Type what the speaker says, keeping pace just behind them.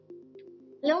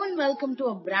Hello and welcome to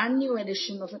a brand new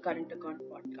edition of the Current Account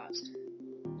podcast.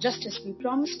 Just as we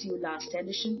promised you last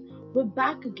edition, we're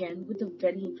back again with a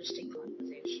very interesting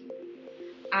conversation.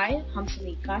 I,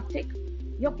 Hamsini Karthik,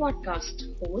 your podcast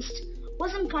host,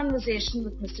 was in conversation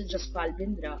with Mr. Jaspal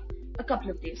Bindra a couple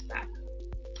of days back.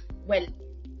 Well,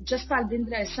 Jaspal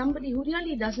Bindra is somebody who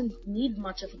really doesn't need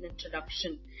much of an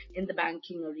introduction in the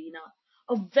banking arena.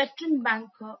 A veteran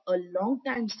banker, a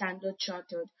long-time Standard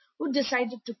Chartered, who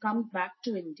decided to come back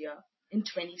to India in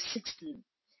 2016.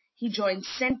 He joined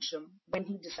Centrum when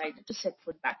he decided to set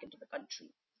foot back into the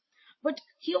country. But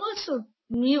he also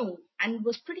knew and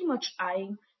was pretty much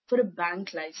eyeing for a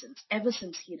bank license ever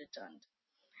since he returned.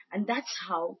 And that's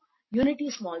how Unity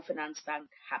Small Finance Bank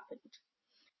happened.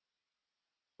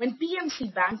 When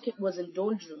PMC Bank was in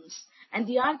doldrums and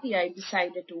the RBI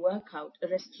decided to work out a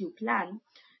rescue plan,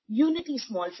 Unity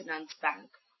Small Finance Bank,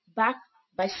 backed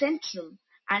by Centrum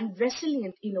and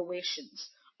Resilient Innovations,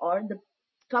 or the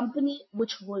company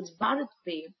which holds Bharat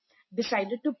Pay,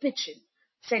 decided to pitch in.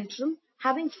 Centrum,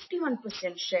 having 51%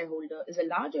 shareholder, is a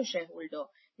larger shareholder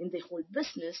in the whole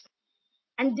business,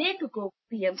 and they took over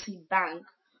PMC Bank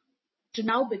to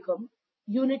now become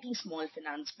Unity Small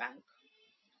Finance Bank.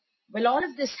 Well, all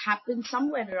of this happened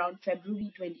somewhere around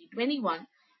February 2021.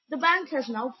 The bank has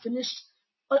now finished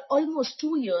almost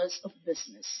 2 years of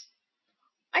business.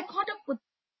 I caught up with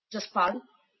Jaspal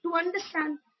to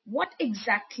understand what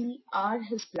exactly are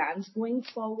his plans going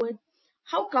forward,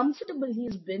 how comfortable he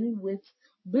has been with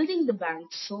building the bank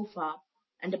so far,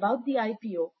 and about the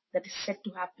IPO that is set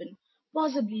to happen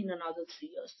possibly in another 3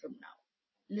 years from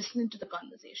now. Listening to the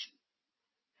conversation.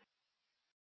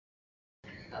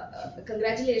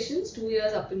 Congratulations, 2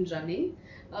 years up and running.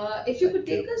 If you could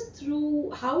Thank take you. us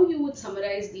through how you would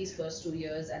summarize these first 2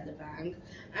 years at the bank.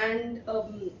 And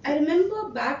I remember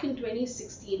back in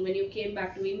 2016 when you came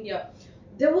back to India,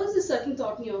 there was a certain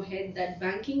thought in your head that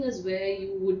banking is where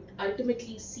you would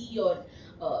ultimately see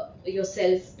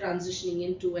yourself transitioning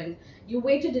into, and you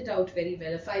waited it out very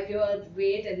well. A 5 year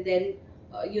wait, and then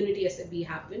Unity SFB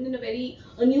happened in a very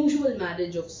unusual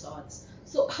marriage of sorts.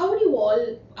 So how do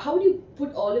you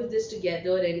put all of this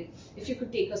together, and if you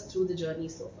could take us through the journey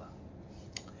so far?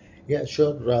 Yeah,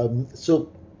 sure.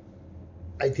 So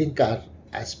I think our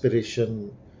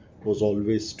aspiration was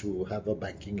always to have a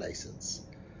banking license.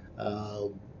 Uh,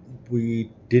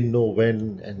 we didn't know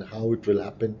when and how it will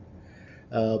happen,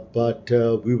 but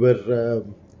we were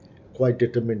quite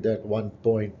determined that at one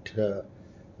point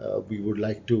we would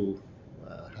like to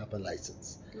have a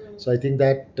license. So I think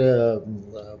that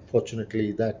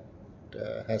fortunately that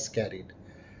has carried.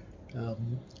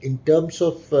 In terms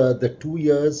of the 2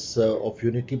 years of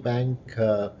Unity Bank,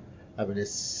 I mean,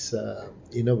 it's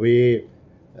in a way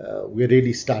we're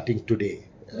really starting today,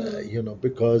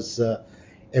 because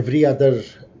every other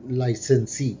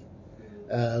licensee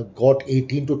got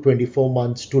 18 to 24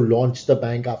 months to launch the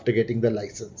bank after getting the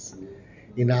license.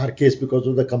 In our case, because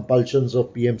of the compulsions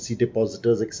of PMC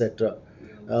depositors, etc.,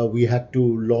 we had to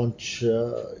launch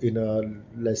in a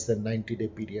less than 90-day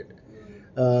period.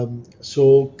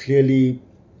 So clearly,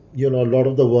 a lot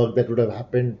of the work that would have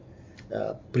happened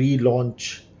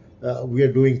pre-launch, we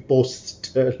are doing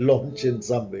post-launch in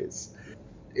some ways.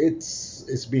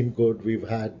 It's been good. We've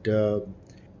had a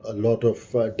lot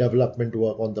of development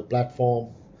work on the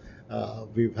platform.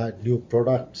 We've had new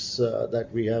products that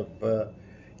we have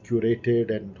curated,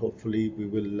 and hopefully we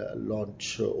will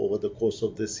launch over the course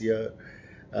of this year.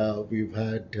 We've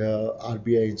had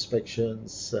RBI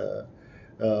inspections.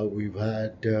 We've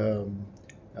had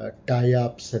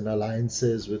tie-ups and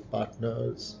alliances with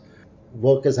partners.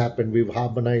 Work has happened. We've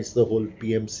harmonized the whole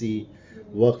PMC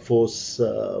workforce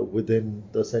within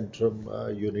the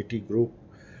Centrum Unity Group.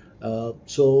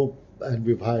 And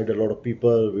we've hired a lot of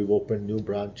people. We've opened new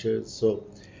branches. So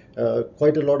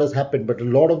quite a lot has happened. But a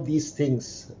lot of these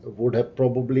things would have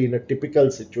probably, in a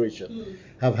typical situation,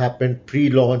 have happened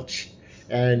pre-launch,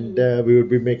 and we would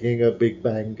be making a big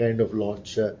bang kind of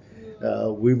launch.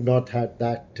 We've not had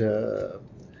that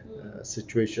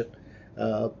situation,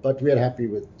 but we are happy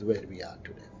with where we are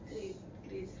today. Great,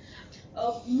 great.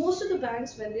 Most of the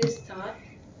banks, when they start,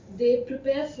 they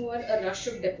prepare for a rush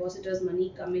of depositors'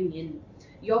 money coming in.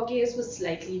 Your case was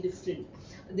slightly different.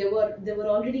 There were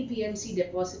already PMC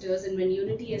depositors, and when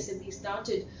Unity SMB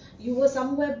started, you were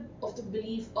somewhere of the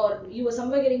belief, or you were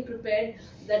somewhere getting prepared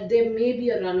that there may be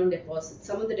a run on deposits.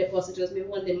 Some of the depositors may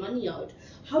want their money out.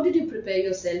 How did you prepare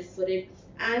yourself for it?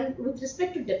 And with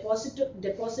respect to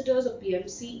depositors of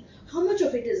PMC, how much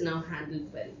of it is now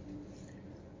handled well?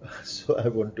 So I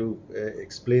want to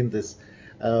explain this.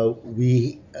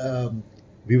 We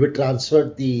were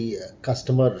transferred the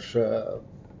customer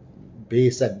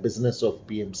base and business of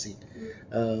PMC.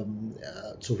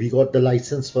 So we got the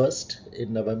license first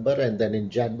in November, and then in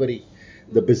January,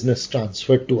 the business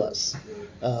transferred to us.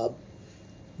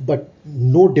 But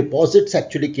no deposits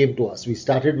actually came to us. We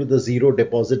started with a zero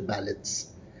deposit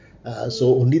balance.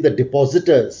 So only the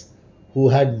depositors who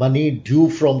had money due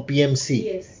from PMC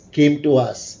Yes. came to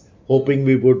us, hoping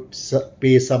we would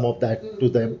pay some of that to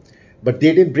them. But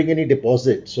they didn't bring any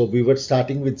deposit, so we were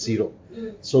starting with zero.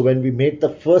 So when we made the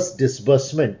first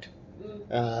disbursement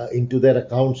into their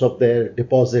accounts of their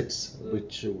deposits,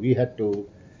 which we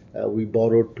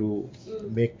borrowed to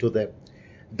make to them,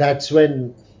 that's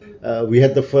when we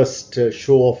had the first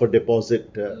show of a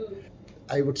deposit.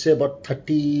 I would say about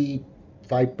 35%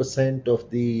 of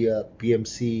the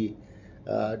PMC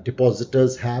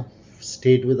depositors have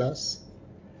stayed with us,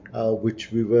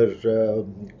 which we were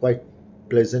quite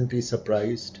pleasantly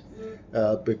surprised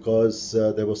because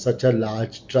there was such a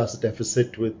large trust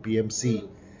deficit with PMC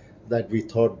that we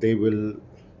thought they will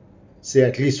say,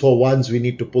 at least for once, we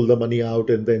need to pull the money out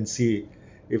and then see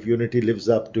if Unity lives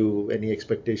up to any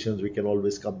expectations. We can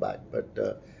always come back. But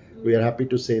we are happy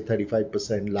to say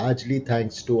 35%, largely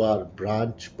thanks to our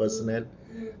branch personnel,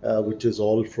 which is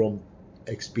all from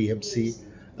ex-PMC,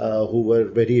 who were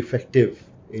very effective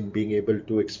in being able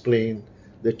to explain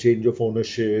the change of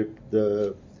ownership,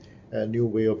 the new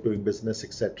way of doing business,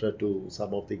 etc., to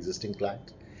some of the existing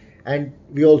clients. And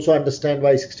we also understand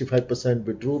why 65%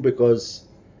 withdrew, because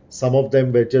some of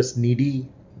them were just needy.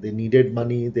 They needed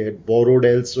money. They had borrowed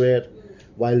elsewhere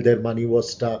while their money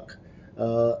was stuck.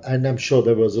 And I'm sure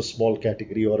there was a small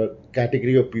category or a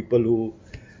category of people who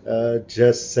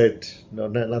just said, no,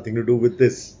 nothing to do with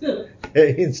this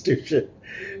institution.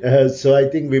 So I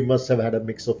think we must have had a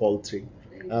mix of all three.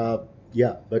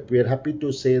 Yeah, but we are happy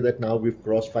to say that now we've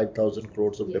crossed 5,000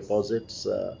 crores of deposits,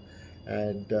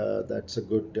 and that's a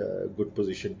good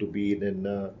position to be in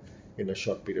a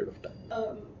short period of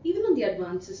time. Even on the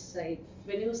advances side,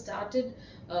 when you started,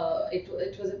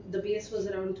 it was the base was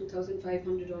around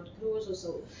 2,500 odd crores or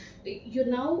so. You're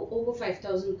now over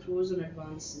 5,000 crores on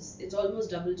advances. It's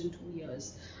almost doubled in 2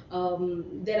 years.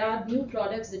 There are new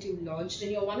products that you've launched,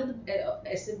 and you're one of the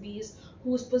SFBs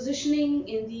who's positioning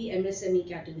in the MSME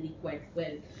category quite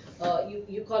well.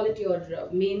 You call it your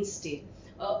mainstay.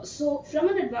 So, from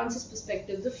an advances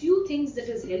perspective, the few things that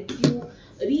has helped you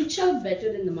reach out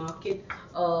better in the market,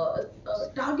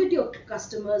 target your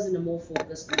customers in a more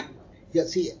focused manner. Yeah,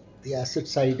 see, the asset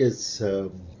side is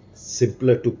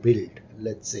simpler to build,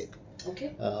 let's say.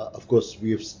 Okay. Of course,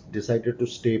 we have decided to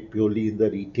stay purely in the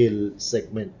retail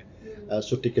segment.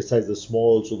 So ticket size is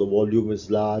small, so the volume is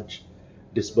large.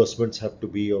 Disbursements have to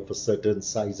be of a certain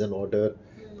size and order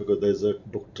because there's a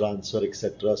book transfer,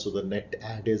 etc. So the net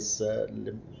add is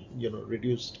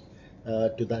reduced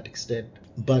to that extent.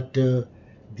 But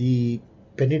the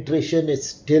penetration is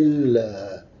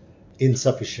still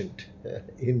insufficient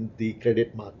in the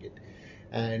credit market.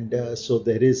 And so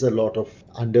there is a lot of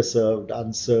underserved,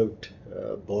 unserved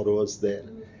borrowers there.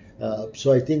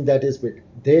 So I think that is bit.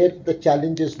 There, the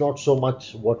challenge is not so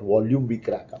much what volume we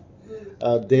crack up.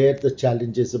 There, the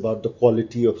challenge is about the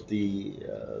quality of the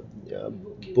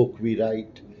book we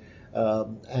write,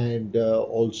 and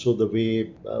also the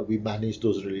way we manage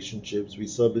those relationships, we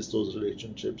service those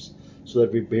relationships, so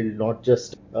that we build not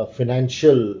just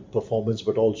financial performance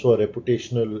but also a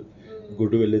reputational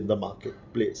goodwill in the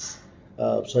marketplace.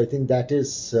 So I think that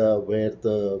is where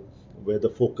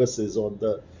the focus is on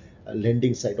the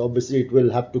lending side. Obviously, it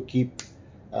will have to keep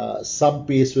some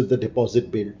pace with the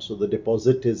deposit build. So the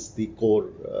deposit is the core,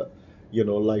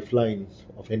 lifeline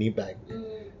of any bank.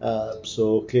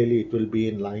 So clearly, it will be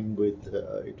in line with,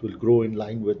 it will grow in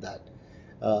line with that.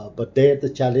 But there, the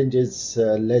challenge is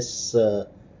less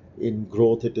in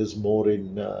growth. It is more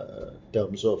in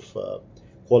terms of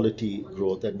quality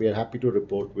growth. And we are happy to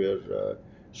report we are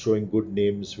showing good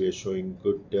names. We are showing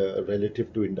good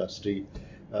relative to industry,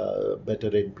 better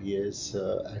NPAs,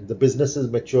 and the business is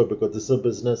mature because this is a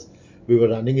business we were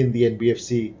running in the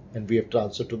NBFC and we have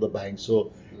transferred to the bank.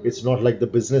 So it's not like the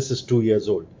business is 2 years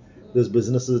old. This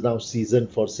business is now seasoned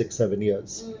for 6-7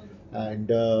 years, and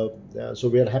so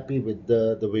we are happy with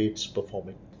the way it's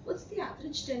performing. What's the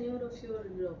average tenure of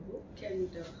your book,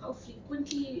 and how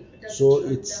frequently does So it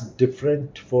run it's down?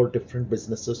 different for different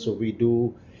businesses. So we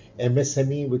do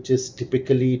MSME, which is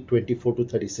typically 24 to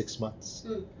 36 months.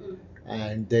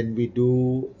 And then we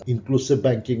do inclusive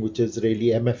banking, which is really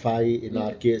MFI in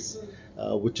our case,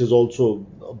 which is also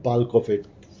a bulk of it.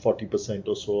 40%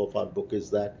 or so of our book is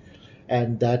that.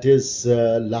 And that is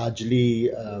largely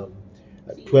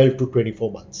 12 to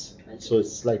 24 months. So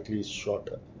it's slightly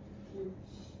shorter.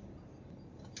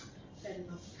 Fair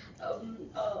enough.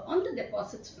 On the the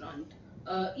deposits front,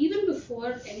 even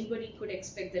before anybody could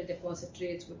expect that deposit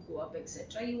rates would go up,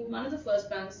 etc., you were one of the first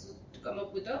banks to come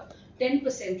up with a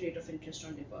 10% rate of interest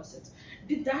on deposits.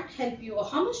 Did that help you, or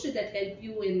how much did that help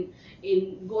you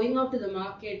in going out to the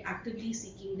market, actively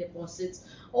seeking deposits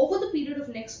over the period of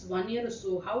next 1 year or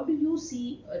so? How do you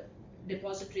see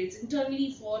deposit rates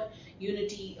internally for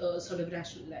Unity sort of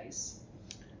rationalize?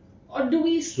 Or do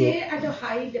we So, stay at a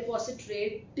high deposit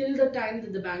rate till the time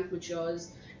that the bank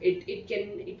matures? It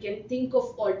can think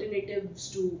of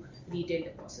alternatives to retail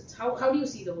deposits. How do you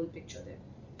see the whole picture there?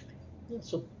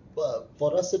 so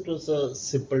for us, it was a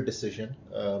simple decision.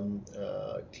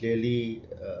 Clearly,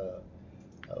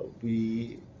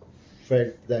 we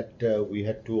felt that we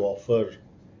had to offer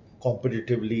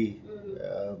competitively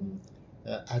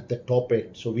at the top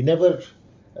end. So we never,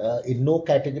 in no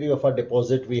category of our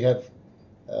deposit, we have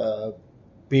uh,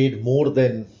 paid more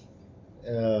than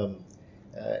um,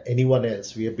 anyone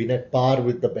else. We have been at par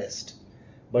with the best,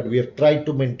 but we have tried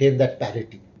to maintain that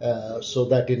parity so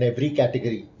that in every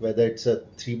category, whether it's a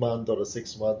 3 month or a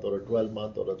 6 month or a 12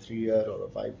 month or a 3 year or a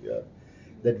 5 year,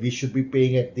 that we should be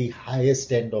paying at the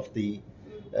highest end of the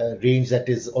range that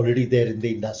is already there in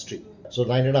the industry. So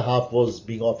 9.5 was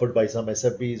being offered by some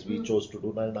SFBs. We chose to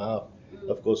do 9.5.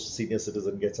 Of course, senior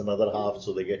citizen gets another half,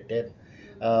 so they get 10.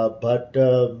 But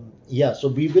yeah, so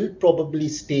we will probably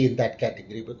stay in that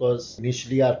category because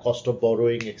initially our cost of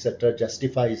borrowing, etc.,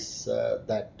 justifies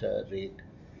that rate.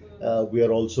 We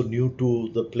are also new to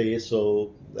the play,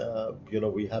 so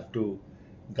we have to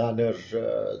garner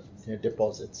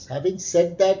deposits. Having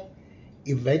said that,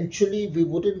 eventually we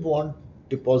wouldn't want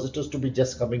depositors to be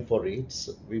just coming for rates.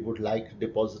 We would like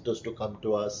depositors to come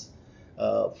to us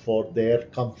for their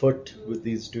comfort with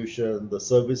the institution, the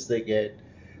service they get,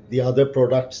 the other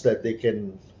products that they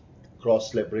can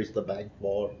cross leverage the bank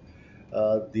for,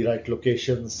 the right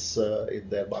locations in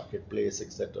their marketplace,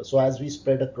 etc. So as we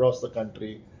spread across the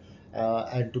country,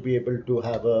 and to be able to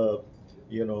have a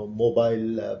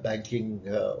mobile banking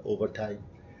over time.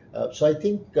 So I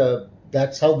think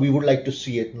that's how we would like to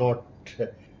see it, not.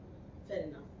 Fair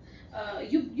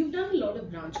enough. You've done a lot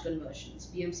of branch conversions,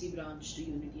 BMC branch to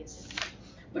Unity SFB,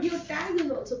 but your tag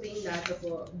is also being that of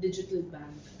a digital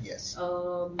bank. Yes.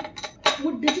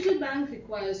 Would digital bank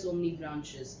require so many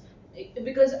branches?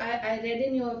 Because I read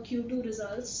in your Q2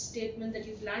 results statement that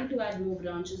you plan to add more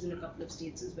branches in a couple of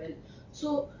states as well.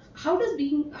 So how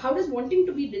does wanting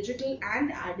to be digital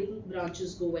and adding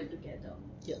branches go well together?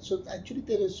 Yeah, so actually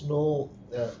there is no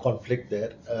conflict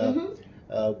there.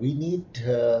 Mm-hmm. We need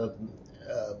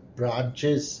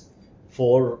branches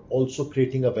for also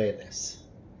creating awareness.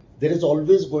 There is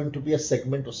always going to be a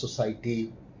segment of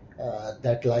society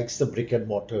that likes the brick and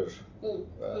mortar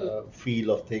feel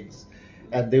of things,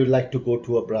 and they would like to go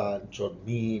to a branch or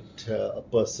meet a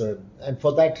person. And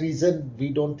for that reason, we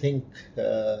don't think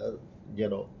you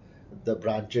know the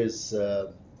branches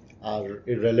are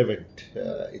irrelevant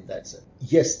in that sense.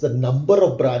 Yes, the number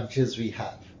of branches we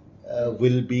have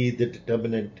will be the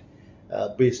determinant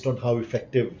based on how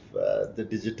effective the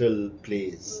digital play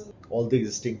is. All the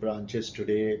existing branches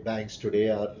today, banks today,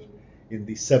 are in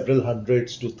the several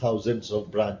hundreds to thousands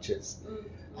of branches.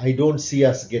 I don't see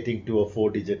us getting to a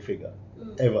four-digit figure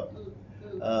ever.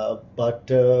 But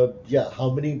yeah, how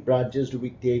many branches do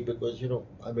we take? Because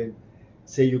I mean,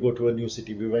 say you go to a new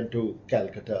city. We went to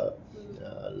Calcutta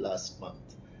last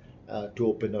month to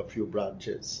open a few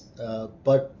branches,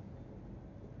 but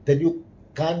then you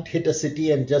can't hit a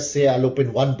city and just say I'll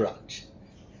open one branch.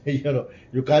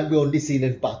 You can't be only seen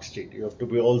in Park Street. You have to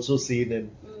be also seen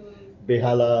in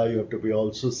Behala. You have to be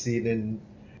also seen in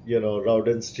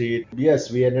Rowden Street.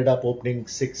 Yes, we ended up opening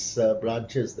six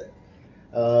branches there.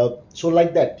 So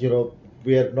like that,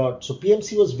 we are not. So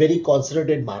PMC was very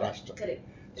concentrated in Maharashtra. Correct.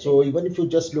 So even if you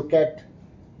just look at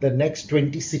the next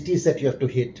 20 cities that you have to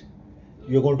hit,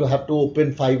 you're going to have to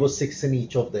open five or six in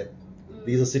each of them.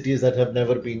 These are cities that have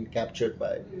never been captured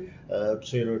by. So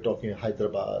we're talking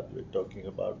Hyderabad, we're talking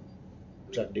about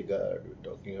Chandigarh, we're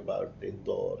talking about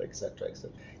Indore, etc.,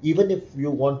 etc. Even if you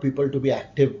want people to be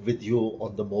active with you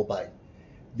on the mobile,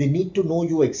 they need to know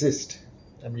you exist.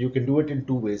 I mean, you can do it in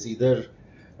two ways. Either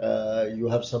you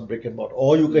have some brick and mortar,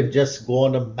 or you can just go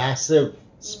on a massive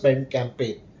spend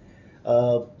campaign.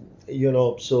 Uh,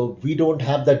 so we don't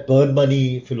have that burn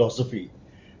money philosophy.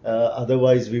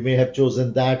 Otherwise, we may have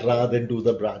chosen that rather than do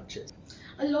the branches.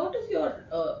 A lot of your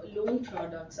loan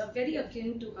products are very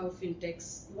akin to what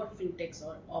fintechs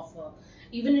offer,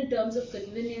 even in terms of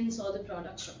convenience, or the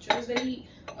product structure is very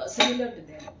similar to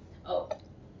them. Uh,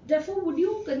 Therefore, who would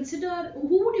you consider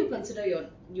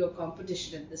your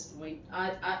competition at this point?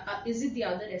 Is it the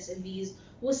other SMBs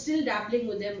who are still dabbling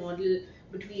with their model,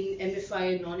 between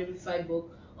MFI and non-MFI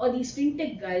book, or these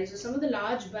fintech guys, or some of the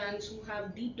large banks who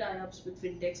have deep tie-ups with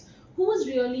fintechs, who is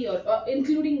really your,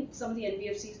 including some of the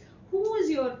NBFCs, who is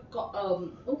your,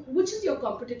 which is your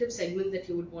competitive segment that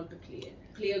you would want to play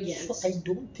So against? I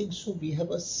don't think so. We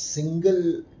have a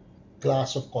single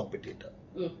class of competitor.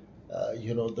 Mm.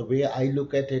 The way I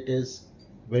look at it is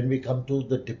when we come to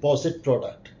the deposit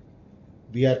product,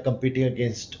 we are competing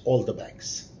against all the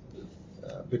banks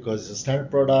because it's a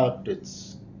standard product.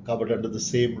 It's covered under the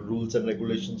same rules and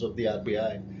regulations of the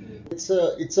RBI.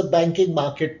 It's a banking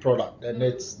market product, and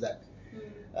it's that.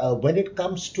 When it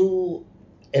comes to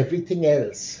everything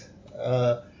else,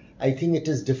 I think it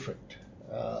is different.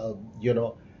 Uh, you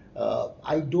know,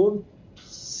 I don't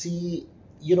see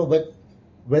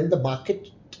when the market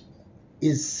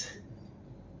is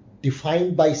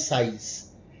defined by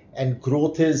size and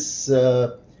growth is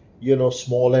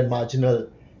small and marginal,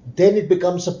 then it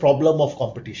becomes a problem of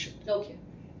competition. Okay.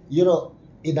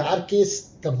 In our case,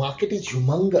 the market is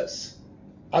humongous,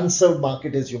 unserved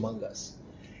market is humongous,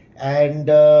 and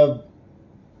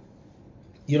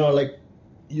like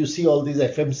you see all these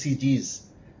FMCGs,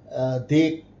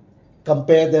 they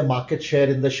compare their market share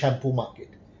in the shampoo market,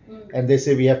 and they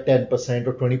say we have 10%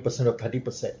 or 20% or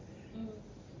 30%.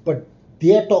 But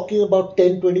they are talking about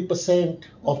 10-20%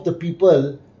 of the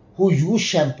people who use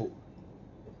shampoo.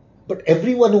 But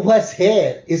everyone who has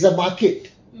hair is a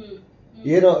market.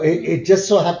 It just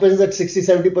so happens that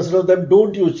 60-70% of them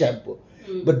don't use shampoo.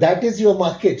 But that is your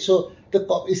market. So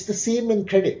it's the same in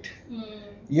credit.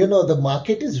 The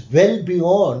market is well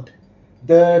beyond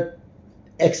the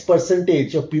X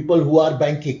percentage of people who are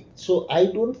banking. So I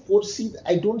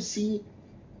don't see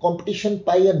competition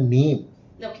by a name.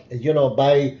 Okay.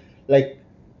 By like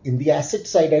in the asset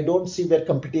side, I don't see we're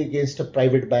competing against a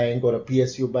private bank or a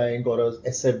PSU bank or a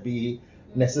SFB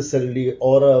necessarily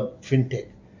or a fintech.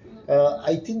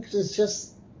 I think it's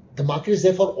just the market is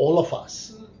there for all of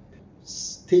us.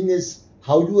 Thing is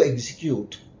how you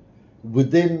execute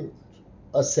within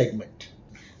a segment.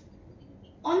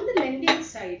 On the lending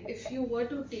side, if you were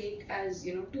to take as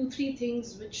two, three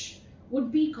things which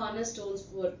would be cornerstones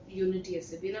for Unity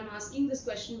SFB, and I'm asking this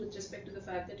question with respect to the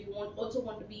fact that you also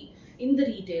want to be in the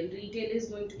retail. Retail is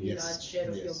going to be a Yes, large share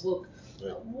of your yes. book.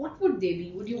 Right. What would they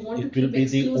be? Would you want to It will keep be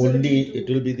the exclusivity only. It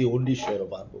will be the only share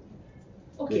of our book.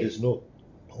 Okay. There is no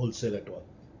wholesale at all.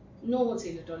 No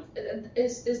wholesale at all.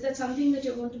 Is that something that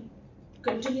you're going to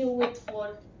continue with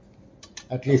for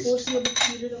At a least foreseeable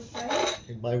period of time?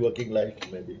 in my working life,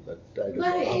 maybe, but I don't know.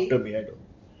 Why? After me, I don't.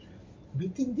 We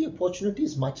think the opportunity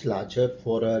is much larger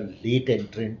for a late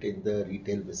entrant in the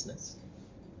retail business.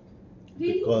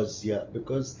 Really?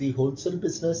 Because the wholesale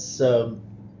business uh,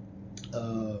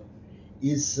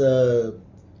 is a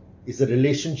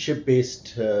relationship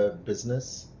based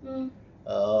business.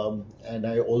 And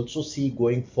I also see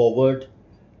going forward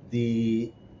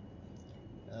the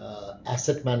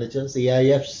asset managers,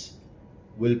 AIFs,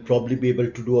 will probably be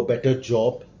able to do a better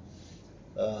job,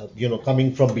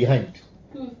 coming from behind.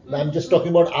 I'm just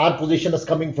talking about our position as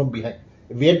coming from behind.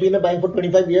 If we had been a bank for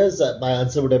 25 years, my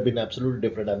answer would have been absolutely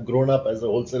different. I've grown up as a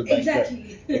wholesale banker,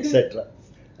 Exactly. etc.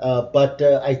 But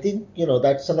I think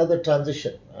that's another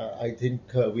transition. I think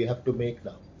we have to make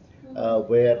now,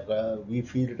 where we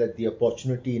feel that the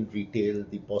opportunity in retail,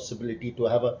 the possibility to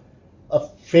have a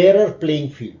fairer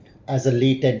playing field as a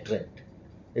late entrant,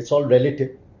 it's all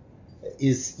relative,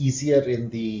 is easier in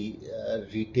the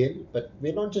retail. But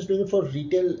we're not just doing it for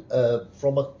retail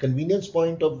from a convenience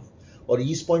point of or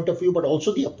ease point of view, but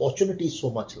also the opportunity is so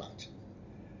much larger.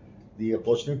 The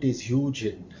opportunity is huge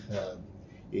in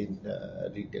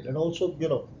retail, and also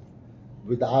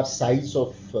with our size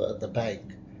of the bank,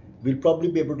 we'll probably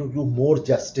be able to do more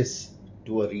justice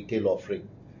to a retail offering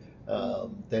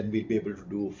than we'll be able to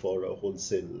do for a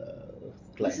wholesale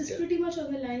clientele. This is pretty much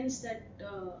on the lines that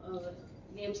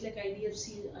names like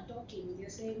IDFC are talking. They're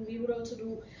saying we would also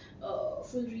do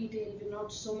full retail. We're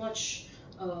not so much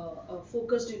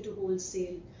focused into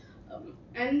wholesale.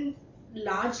 And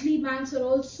largely banks are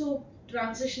also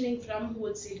transitioning from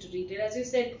wholesale to retail. As you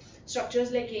said,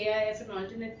 structures like AIF and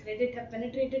alternate credit have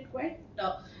penetrated quite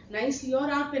nicely, or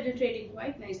are penetrating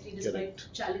quite nicely despite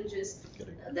Correct. challenges.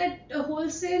 Correct. That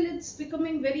wholesale, it's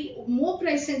becoming very more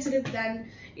price sensitive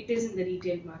than it is in the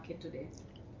retail market today.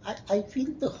 I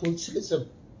feel the wholesale is a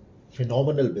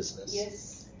phenomenal business.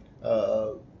 Yes.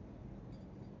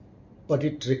 But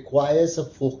it requires a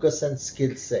focus and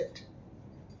skill set,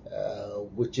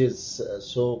 which is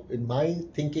so in my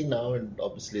thinking now, and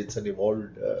obviously it's an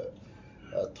evolved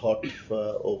thought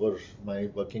over my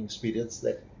working experience,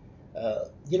 that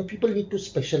people need to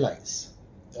specialize.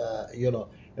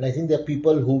 And I think there are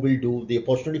people who will do the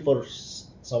opportunity for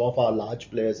some of our large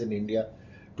players in India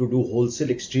to do wholesale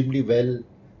extremely well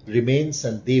remains,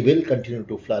 and they will continue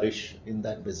to flourish in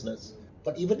that business.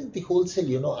 But even in the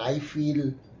wholesale, I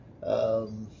feel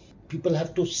um, people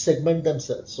have to segment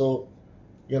themselves. So,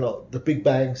 the big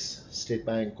banks, State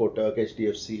Bank, Kotak,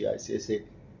 HDFC, ICICI,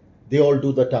 they all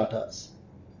do the Tatas.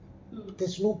 But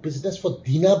there's no business for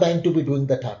Dina Bank to be doing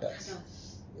the Tatas.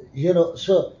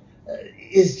 So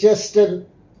it's just an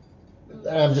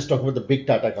I'm just talking about the big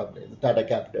Tata company, the Tata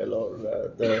Capital, or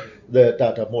the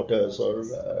Tata Motors, or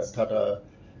Tata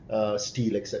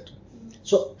Steel, etc.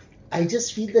 So I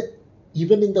just feel that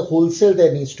even in the wholesale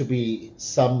there needs to be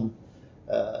some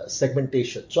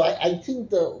segmentation. So I think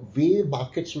the way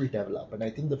markets will develop, and I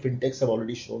think the fintechs have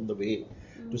already shown the way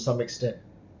to some extent.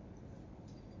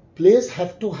 Players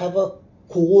have to have a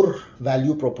core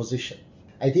value proposition.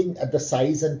 I think at the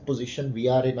size and position we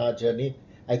are in our journey,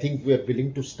 I think we are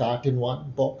willing to start in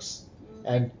one box,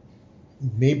 and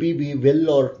maybe we will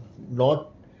or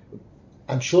not.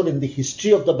 I'm sure in the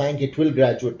history of the bank it will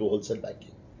graduate to wholesale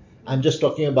banking. I'm just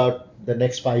talking about the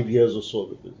next 5 years or so,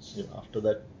 because after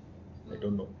that I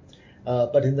don't know.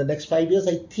 But in the next 5 years,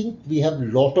 I think we have a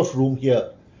lot of room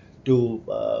here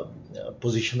to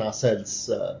position ourselves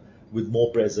with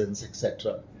more presence,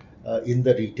 etc., in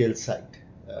the retail side.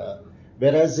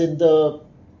 Whereas in the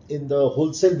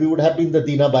wholesale, we would have been the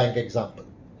Dina Bank example,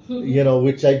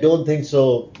 which I don't think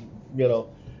so.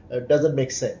 Doesn't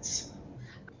make sense.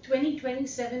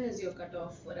 2027 is your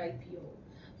cutoff for IPO.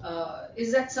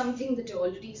 Is that something that you're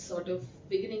already sort of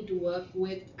beginning to work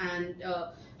with? And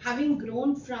having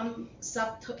grown from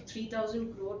sub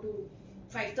 3,000 crore to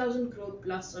 5,000 crore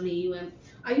plus on AUM,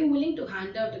 are you willing to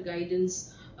hand out a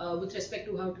guidance with respect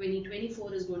to how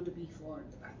 2024 is going to be for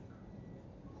the bank?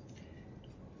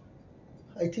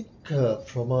 I think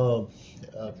from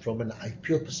an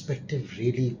IPO perspective,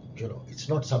 really, it's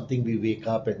not something we wake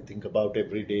up and think about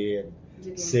every day and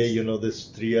say, this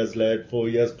 3 years left, 4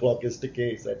 years clock is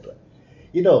ticking, etc.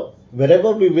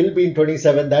 Wherever we will be in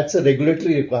 27, that's a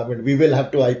regulatory requirement. We will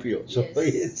have to IPO. So Yes.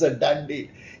 it's a done deal.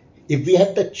 If we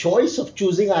had the choice of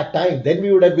choosing our time, then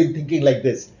we would have been thinking like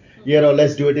this.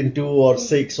 Let's do it in 2 or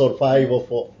 6 or 5 or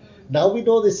 4. Now we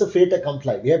know this is a fait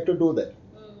accompli. We have to do that.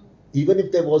 Even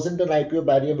if there wasn't an IPO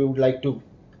barrier, we would like to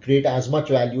create as much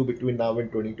value between now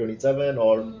and 2027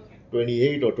 or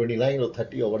 28 or 29 or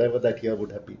 30 or whatever that year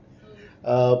would have been.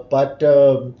 But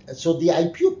so the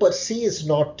IPO per se is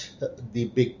not the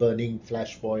big burning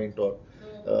flashpoint or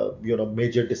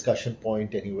major discussion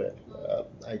point anywhere.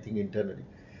 I think internally.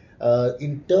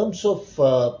 In terms of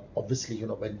obviously,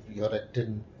 when you're at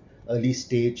an early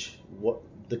stage, what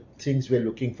the things we're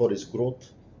looking for is growth.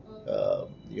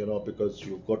 Because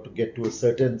you've got to get to a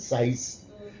certain size,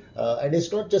 and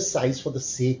it's not just size for the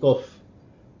sake of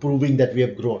proving that we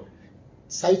have grown.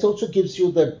 Size also gives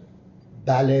you the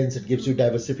balance, it gives you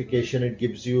diversification, it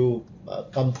gives you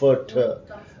comfort.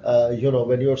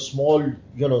 When you're small,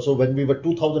 so when we were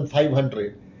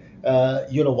 2,500,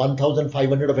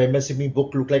 1,500 of MSME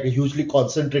book looked like a hugely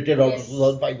concentrated out of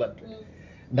 2,500.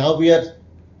 Now we are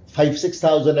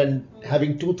 5,000-6,000, and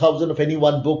having 2,000 of any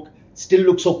one book still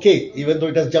looks okay, even though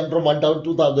it has jumped from 1,000 to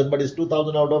 2,000, but it's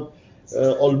 2,000 out of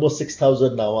almost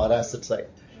 6,000 now, our asset side.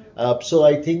 So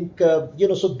I think,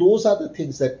 so those are the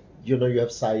things that, you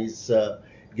have size,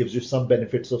 gives you some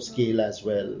benefits of scale as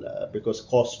well, because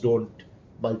costs don't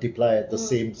multiply at the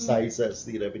same size as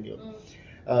the revenue.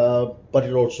 But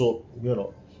it also,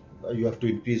 you have to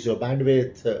increase your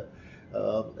bandwidth,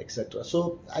 etc.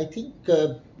 So I think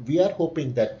we are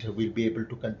hoping that we'll be able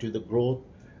to continue the growth.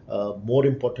 More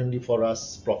importantly for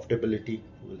us, profitability.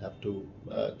 We'll have to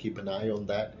keep an eye on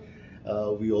that.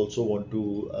 We also want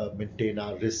to maintain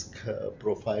our risk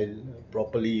profile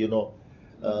properly.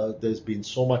 There's been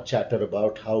so much chatter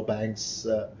about how banks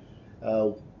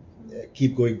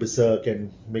keep going berserk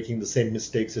and making the same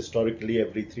mistakes historically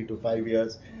every 3 to 5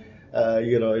 years.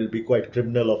 It'll be quite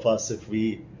criminal of us if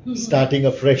we, starting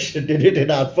afresh, did it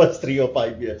in our first 3 or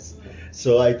 5 years.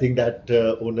 So I think that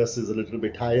onus is a little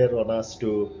bit higher on us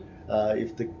to,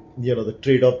 if the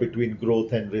trade-off between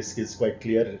growth and risk is quite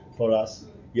clear for us.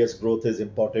 Yes, growth is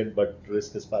important, but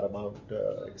risk is paramount,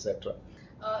 etc.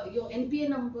 Your NPA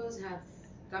numbers have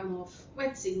come off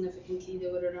quite significantly. They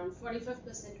were around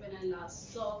 45% when I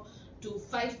last saw, to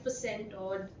 5%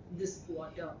 odd this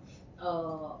quarter.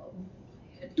 Uh,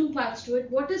 Two parts to it.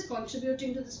 What is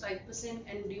contributing to this 5%,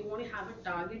 and do you want to have a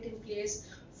target in place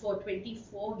for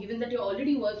 24, given that you're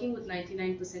already working with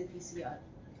 99% PCR?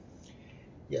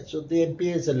 Yeah, so the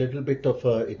NPA is a little bit of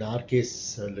in our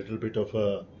case, a little bit of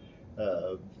a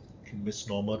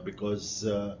misnomer, because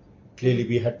clearly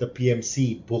we had the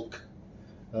PMC book,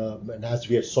 and as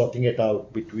we are sorting it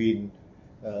out between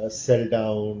sell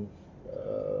down,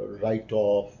 write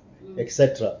off,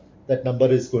 etc., that number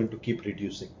is going to keep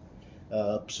reducing.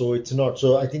 So it's not.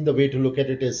 So I think the way to look at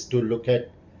it is to look at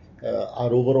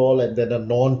our overall and then a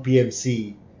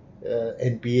non-PMC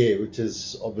NPA, which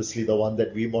is obviously the one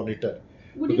that we monitor,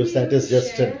 Would because you be that able is to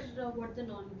just share what the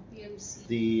non-PMC?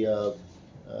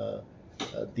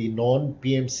 The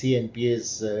non-PMC NPA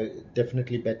is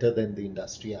definitely better than the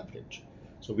industry average.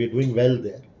 So we're doing well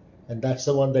there, and that's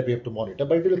the one that we have to monitor.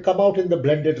 But it will come out in the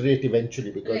blended rate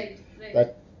eventually, because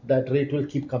Right. that rate will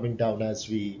keep coming down as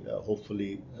we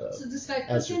hopefully. So this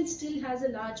 5% still has a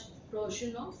large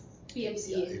portion of PMC.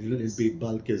 Yeah, it'll be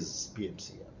bulk is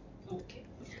PMC. Yeah. Okay.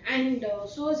 And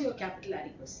so was your capital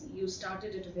adequacy. You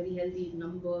started at a very healthy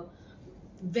number,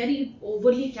 very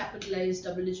overly capitalized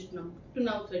double digit number to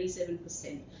now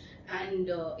 37%. And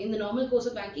in the normal course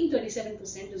of banking,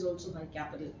 37% is also high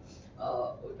capital.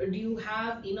 Do you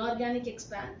have inorganic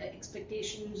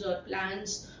expectations or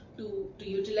plans to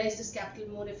utilize this capital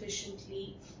more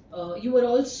efficiently? You were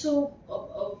also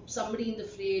somebody in the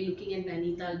fray looking at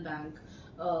Nainital Bank.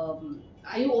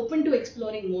 Are you open to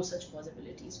exploring more such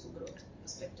possibilities for growth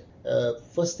perspective?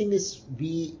 First thing is,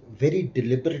 we very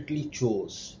deliberately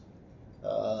chose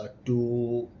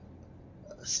to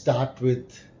start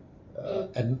with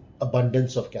an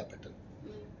abundance of capital,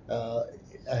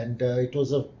 and it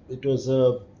was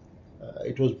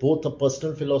both a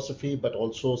personal philosophy, but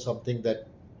also something that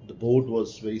the board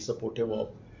was very supportive of.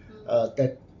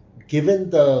 That given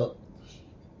the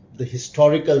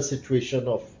historical situation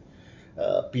of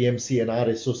PMC and our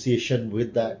association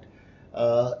with that,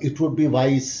 it would be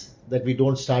wise that we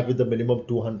don't start with the minimum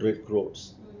 200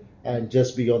 crores and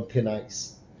just be on thin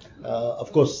ice.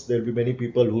 Of course, there will be many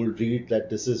people who will read that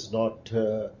this is not,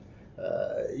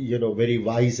 very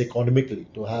wise economically.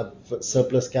 To have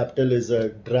surplus capital is a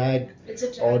drag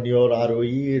on your ROE.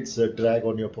 It's a drag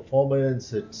on your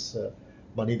performance. It's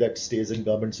money that stays in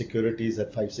government securities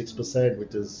at 5-6%,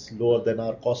 which is lower than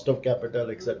our cost of capital,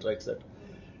 etc., etc.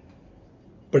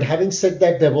 But having said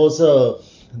that, there was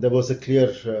a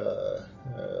clear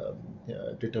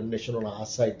determination on our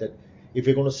side that if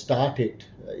we're going to start it,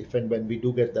 if and when we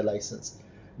do get the license,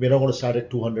 we're not going to start at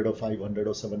 200 or 500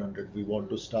 or 700. We want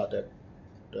to start at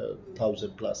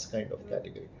 1,000 plus kind of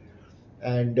category.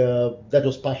 And that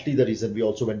was partly the reason we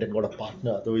also went and got a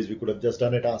partner. Otherwise, we could have just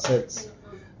done it ourselves.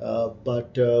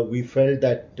 But we felt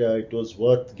that it was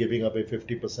worth giving away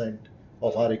 50%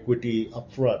 of our equity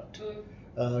upfront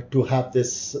to have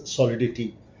this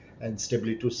solidity and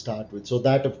stability to start with. So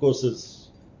that, of course, is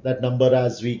that number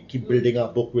as we keep building our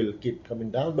book will keep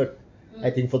coming down. But I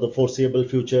think for the foreseeable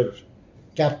future,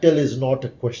 capital is not a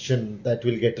question that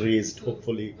will get raised,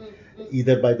 hopefully,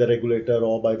 either by the regulator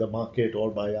or by the market or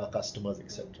by our customers,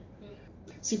 etc.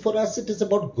 See, for us, it is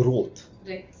about growth.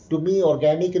 Right. To me,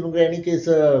 organic and inorganic is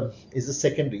a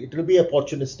secondary. It will be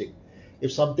opportunistic.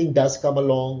 If something does come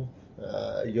along,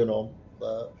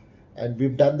 and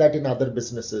we've done that in other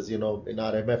businesses. In our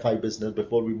MFI business,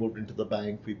 before we moved into the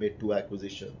bank, we made 2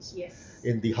 acquisitions. Yes.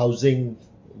 In the housing,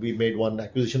 we made 1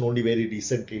 acquisition only very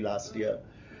recently last year.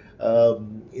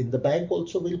 In the bank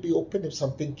also, we'll be open if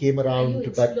something came around. Are you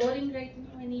exploring right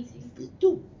now anything?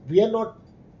 We are not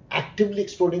actively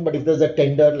exploring, but if there's a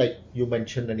tender, like you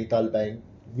mentioned, Nainital Bank,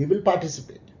 we will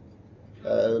participate.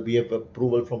 We have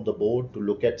approval from the board to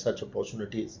look at such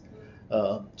opportunities.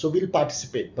 So we'll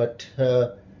participate, but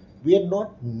we are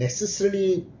not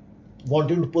necessarily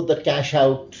wanting to put the cash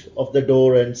out of the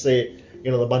door and say,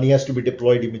 the money has to be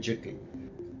deployed immediately.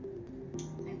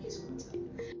 Thank you so much,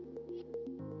 sir.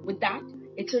 With that,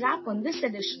 it's a wrap on this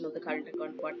edition of the Current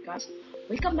Account Podcast.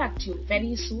 We'll come back to you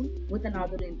very soon with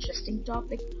another interesting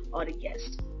topic or a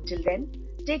guest. Till then,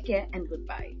 take care and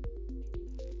goodbye.